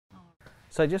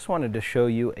So I just wanted to show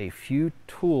you a few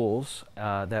tools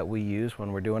that we use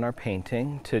when we're doing our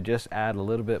painting to just add a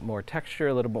little bit more texture,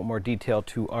 a little bit more detail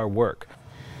to our work.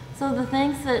 So the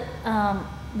things that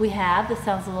we have, this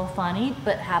sounds a little funny,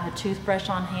 but have a toothbrush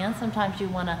on hand. Sometimes you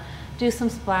want to do some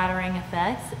splattering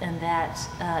effects, and that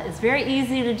is very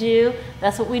easy to do.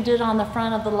 That's what we did on the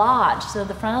front of the lodge. So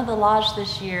the front of the lodge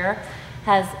this year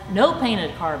has no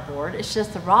painted cardboard. It's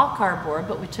just the raw cardboard,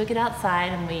 but we took it outside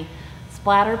and we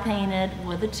splatter painted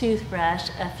with a toothbrush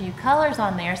a few colors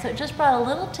on there, so it just brought a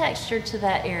little texture to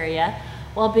that area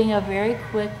while being a very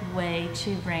quick way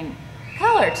to bring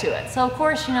color to it. So of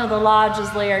course, you know, the lodge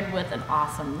is layered with an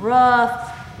awesome roof,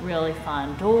 really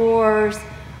fun doors,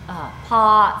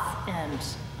 pots, and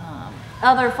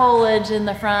other foliage in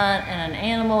the front, and an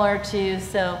animal or two,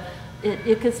 so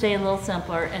it could stay a little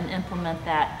simpler and implement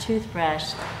that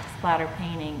toothbrush splatter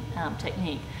painting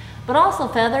technique. But also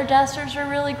feather dusters are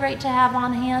really great to have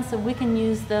on hand, so we can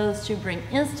use those to bring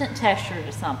instant texture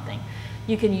to something.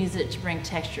 You can use it to bring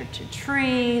texture to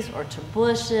trees or to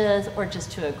bushes or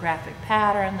just to a graphic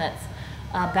pattern that's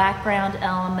a background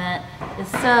element.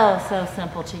 It's so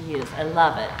simple to use. I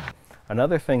love it.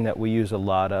 Another thing that we use a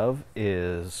lot of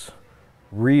is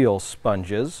real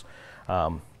sponges.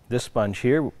 This sponge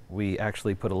here, we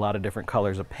actually put a lot of different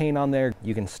colors of paint on there.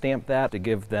 You can stamp that to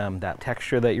give them that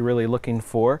texture that you're really looking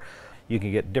for. You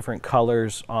can get different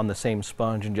colors on the same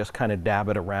sponge and just kind of dab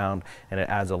it around, and it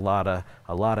adds a lot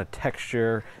of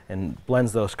texture and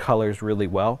blends those colors really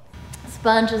well.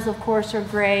 Sponges, of course, are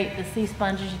great. The sea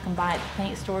sponges you can buy at the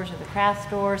paint stores or the craft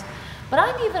stores. But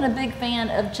I'm even a big fan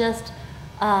of just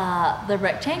the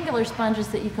rectangular sponges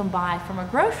that you can buy from a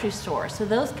grocery store. So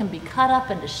those can be cut up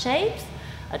into shapes.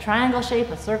 A triangle shape,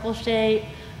 a circle shape,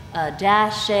 a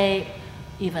dash shape,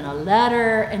 even a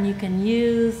letter, and you can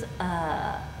use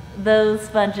those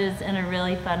sponges in a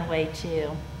really fun way too.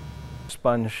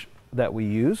 Sponge that we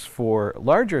use for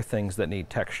larger things that need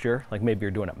texture, like maybe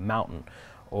you're doing a mountain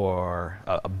or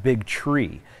a big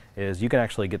tree, is you can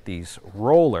actually get these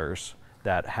rollers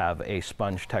that have a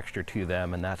sponge texture to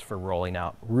them, and that's for rolling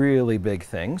out really big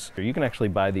things. You can actually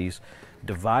buy these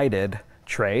divided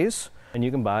trays, and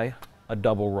you can buy a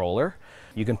double roller.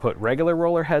 You can put regular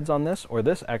roller heads on this, or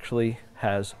this actually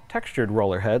has textured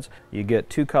roller heads. You get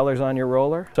two colors on your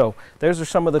roller. So those are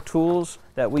some of the tools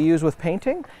that we use with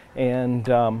painting, and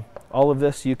all of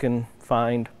this you can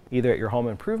find either at your home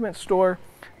improvement store.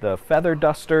 The feather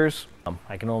dusters,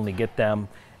 I can only get them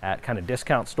at kind of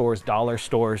discount stores, dollar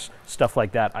stores, stuff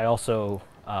like that. I also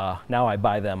now I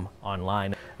buy them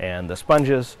online. And the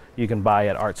sponges you can buy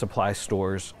at art supply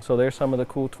stores. So there's some of the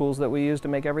cool tools that we use to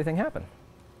make everything happen.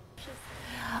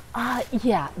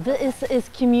 Yeah, this is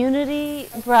community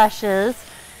brushes.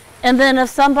 And then if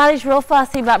somebody's real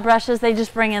fussy about brushes, they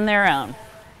just bring in their own.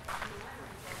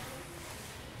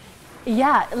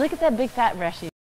 Yeah, look at that big fat brush.